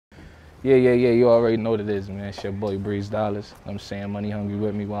Yeah, you already know what it is, man. It's your boy Breeze Dollaz. I'm saying Money Hungry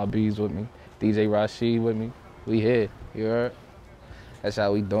with me, Wild Bees with me, DJ Rashid with me. We here, you heard? That's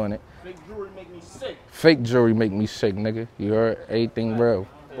how we doing it. Fake jewelry make me sick. Fake jewelry make me sick, nigga. You heard? Everything real.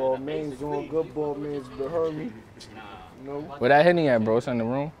 Ball man's doing good, ball man's heard me. No. Where that Henny at, bro? It's in the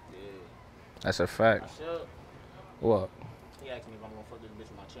room? Yeah. That's a fact. What? He asked me if I'm gonna fuck this bitch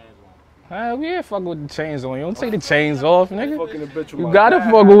with my chains on. We ain't fucking with the chains on. You don't take the chains off, nigga. Fucking a bitch with You my gotta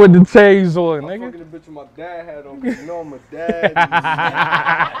dad fuck with the chains on, nigga. I'm fucking a bitch with my dad hat on, cause you know I'm a dad.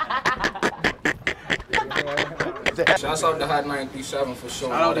 Shouts out to Hot 937 for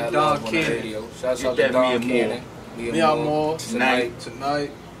showing all that love on the radio. Shouts out to Don Cannon. Me out more Tonight.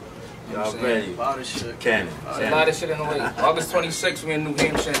 Y'all ready? A lot of shit. Cannon. A lot of shit in the way. August 26th, we in New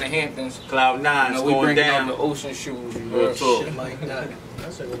Hampshire in the Hamptons. Cloud 9 we going bringing down. out the ocean shoes. Real talk. Shit like that.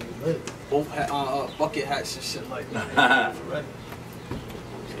 That's gonna be lit. Both bucket hats and shit like that.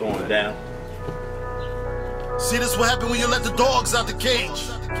 It's going down. See, this what happen when you let the dogs out the cage.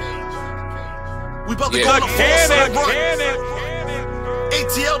 We about to go on a Cannon.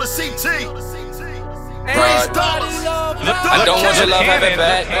 ATL to CT. Breeze Dollaz. I don't want your love, have it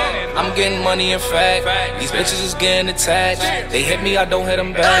back. I'm getting money in fact. These bitches is getting attached. They hit me, I don't hit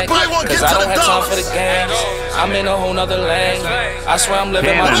them back. Cause I don't have time for the games. I'm in a whole nother lane. I swear I'm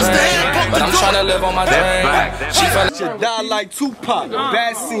living my dream, but I'm trying to live on my dream. She fell. You die like Tupac.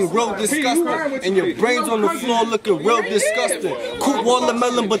 Bad scene, real disgusting. And your brains on the floor looking real disgusting. Cool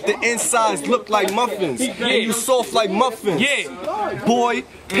watermelon, but the insides look like muffins. And you soft like muffins. Boy,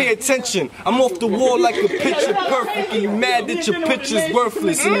 pay attention. I'm off the wall like a picture perfect. And you mad that your picture's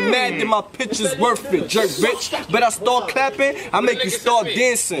worthless. And you mad that my picture's worth it. Jerk bitch. But I start clapping, I make you start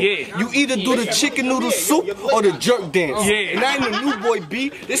dancing. You either do the chicken noodle soup or the jerk dance. And I ain't a new boy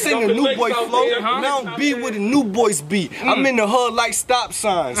beat. This ain't a new boy flow. And I don't be with the new boys beat. I'm in the hood like stop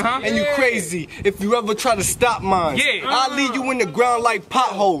signs. And you crazy if you ever try to stop mine. I'll leave you in the ground like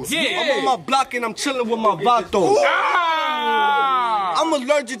potholes. I'm on my block and I'm chilling with my vatos. I'm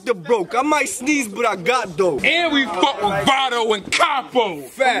allergic to broke. I might sneeze, but I got dough. And we fuck with Vado and Capo.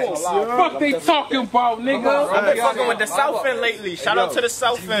 Facts. Fuck they talking about, nigga? I've been fucking with the South End lately. Shout out to the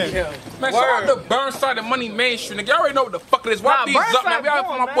South End. Man, shout out to Burnside and Money Mainstream, nigga. Y'all already know what the fuck it is. Why these up, man? We out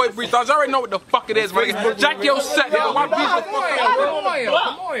for my boy Breeze Dollaz. Y'all already know what the fuck it is, man. Jack your set, nigga. Why Breeze the fuck out? Come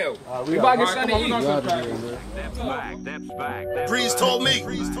on, yo. We about to get something to eat. Breeze told me.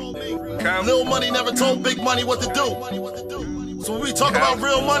 Lil Money never told Big Money what to do. So when we talk about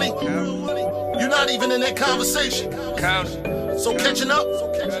real money, you're not even in that conversation. So catching up,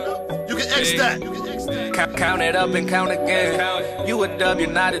 you can X that. Count it up and count again. You a W,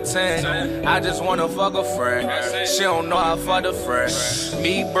 not a 10. I just wanna fuck a friend. She don't know how to fuck a friend.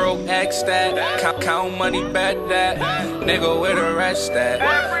 Me broke, X that. Count money, bet that. Nigga with a rest that.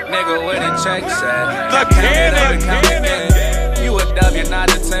 Nigga with a check set. Count it up and count again. You a W,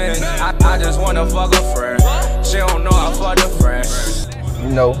 not a 10. I just wanna fuck a friend. She don't know how to fuck a friend. You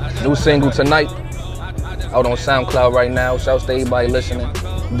know, new single tonight. Out on SoundCloud right now. Shouts to everybody listening.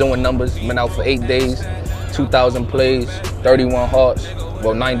 Doing numbers. Been out for 8 days. 2,000 plays, 31 hearts,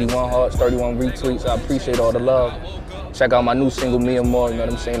 well 91 hearts, 31 retweets. I appreciate all the love. Check out my new single, Me and More, you know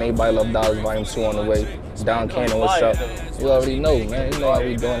what I'm saying? Everybody love Dollaz Volume 2 on the way. Don Cannon, what's up? You already know, man. You know how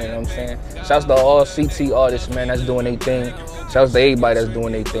we doing it, you know what I'm saying? Shouts to all CT artists, man, that's doing their thing. Shouts to everybody that's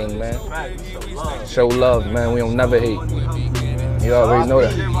doing their thing, man. Show love, man. We don't never hate. You already know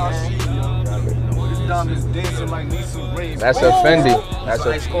that. That's a Fendi. That's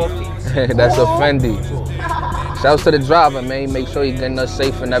a Fendi. Shouts to the driver, man. Make sure he getting us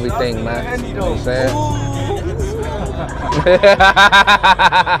safe and everything, man. You know what I'm saying?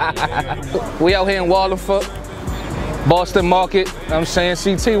 We out here in Wallingford, Boston Market. You know what I'm saying?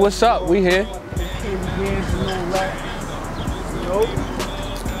 CT, what's up? We here.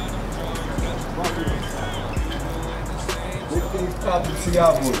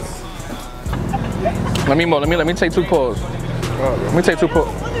 Let me take 2 calls. Let me take 2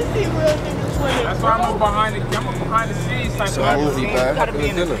 calls. That's why I'm behind the scenes type of movie, man. What happened to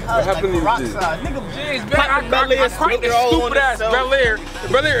you? Nigga, jeez, man, I cracked this stupid ass Bel Air.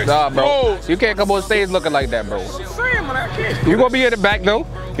 Nah, bro. You can't come on stage looking like that, bro. You gonna be in the back, though.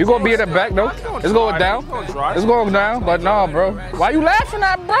 You gonna be in the back, though. It's going down. It's going down, but nah, bro. Why you laughing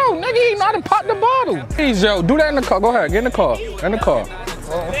at, bro? Nigga, he know how to pop the bottle. Please, yo, do that in the car. Go ahead, get in the car. In the car.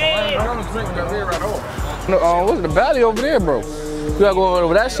 What's the valley over there, bro? You gotta go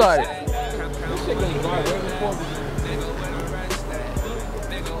over that side.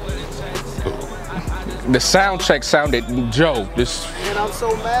 The sound check sounded Joe. And I'm so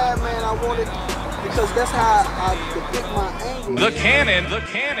mad, man. I wanted, because that's how I depict my The cannon.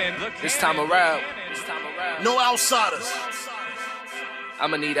 This time around. No outsiders.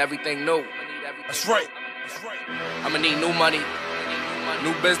 I'ma need everything new. That's right. I'ma need new money,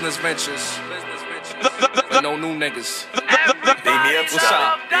 new business ventures, no new niggas. What's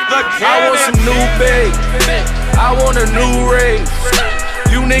up? I want some new big. I want a new rave.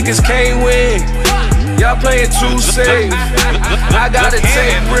 You niggas can't win. Y'all playing too safe. I gotta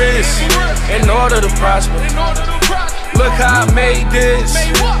take risks in order to prosper. Look how I made this.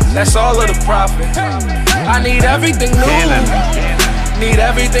 That's all of the profit. I need everything new. Need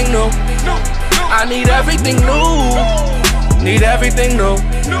everything new. I need everything new. Need everything new.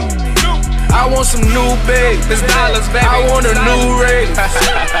 I want some new big. Breeze Dollaz, baby. I want a new rate.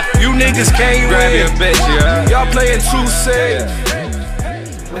 You niggas can't win. Y'all playing too safe.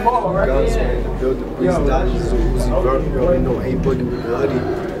 Guns, man, build the Breeze Dollaz, Uzi Vert, you know, ain't boogie with the hoodie.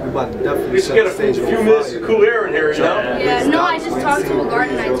 We about to definitely shut the stage on fire. A few minutes of cool air in here, you know? Yeah, no, I just talked to a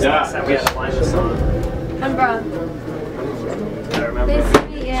garden night. And bro,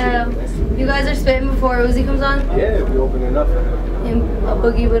 basically, yeah, you guys are spitting before Uzi comes on? Yeah, we opening up. And a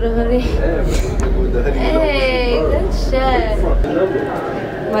boogie with a hoodie? Yeah, with the hoodie. Hey, good shit.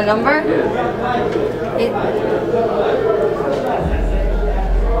 My number?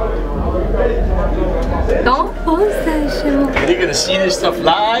 Don't post that shit. You're gonna see this stuff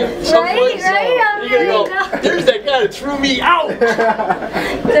live? Right? I'm gonna go, there's that guy that threw me out!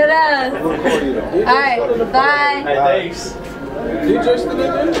 Deadass. Alright, bye. Hey, thanks. DJ still in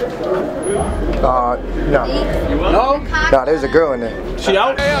there? No. No? Nah, there's a girl in there. She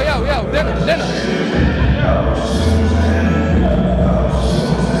out? Yo, dinner.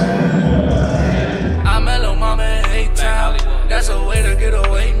 I'm mellow mama in A-Town. That's a way to get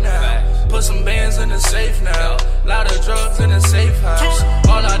away now. Put some bands in the safe now. Lot of drugs in the safe house.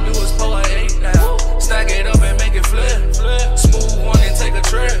 All I do is pull a 8 now. Stack it up and make it flip. Smooth one and take a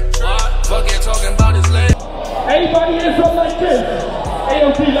trip. Fuck it, talking about his leg. Everybody hands up like this.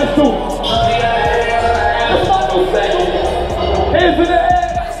 AOT, let's do it. That's not no second. Hands in the air.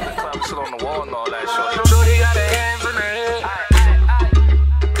 Sit on the wall and all that shit. Shorty got her hands in her head.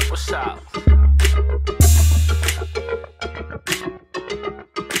 What's up?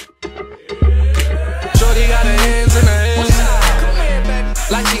 Shorty got her hands in her head.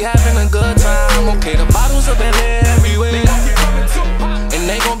 Like she having a good time. Okay, the bottles up in there everywhere. And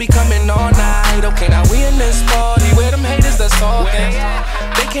they gon' be coming all night. Okay, now we in this party where them haters that's talking.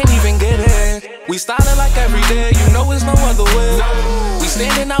 They can't even get in. We styling like every day, you know it's no other way. We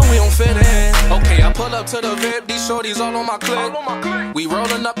standing out, we don't fit in. Okay, I pull up to the VIP, these shorties all on my clip. We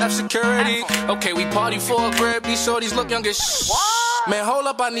rolling up that security. Okay, we party for a grip, these shorties look young as shh. Man, hold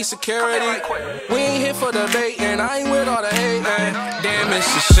up, I need security. We ain't here for debate, and I ain't with all the hate. Damn, it's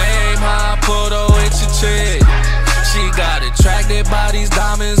a shame how I pulled her with your chick. She got attracted by these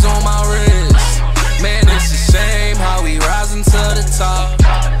diamonds on my wrist. Man, it's a shame how we rising to the top.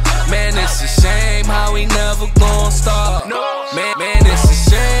 Man, it's a shame how we never gon' stop. Man, it's a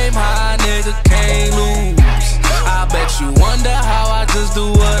shame how a nigga can't lose. I bet you wonder how I just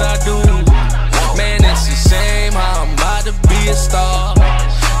do what I do. Man, it's a shame how I'm about to be a star.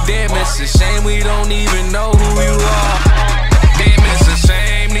 Damn, it's a shame we don't even know who you are. Damn, it's a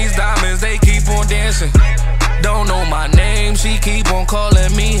shame these diamonds, they keep on dancing. Don't know my name, she keep on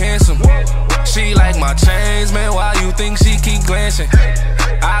calling me handsome. She like my chains, man, why you think she keep glancing?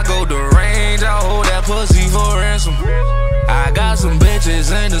 I go to range, I hold that pussy for ransom. I got some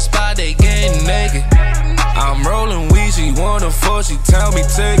bitches in the spot, they getting naked. I'm rolling weed, she wanna fuck, she tell me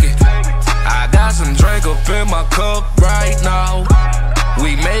take it. I got some drink up in my cup right now.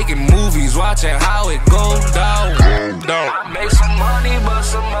 We making movies, watching how it goes down. I make some money, but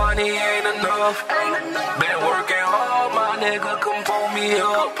some money ain't enough. Been working hard, my nigga, come pull me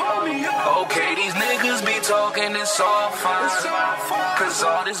up. Okay, these niggas be talking, it's all fine. Cause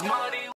all this money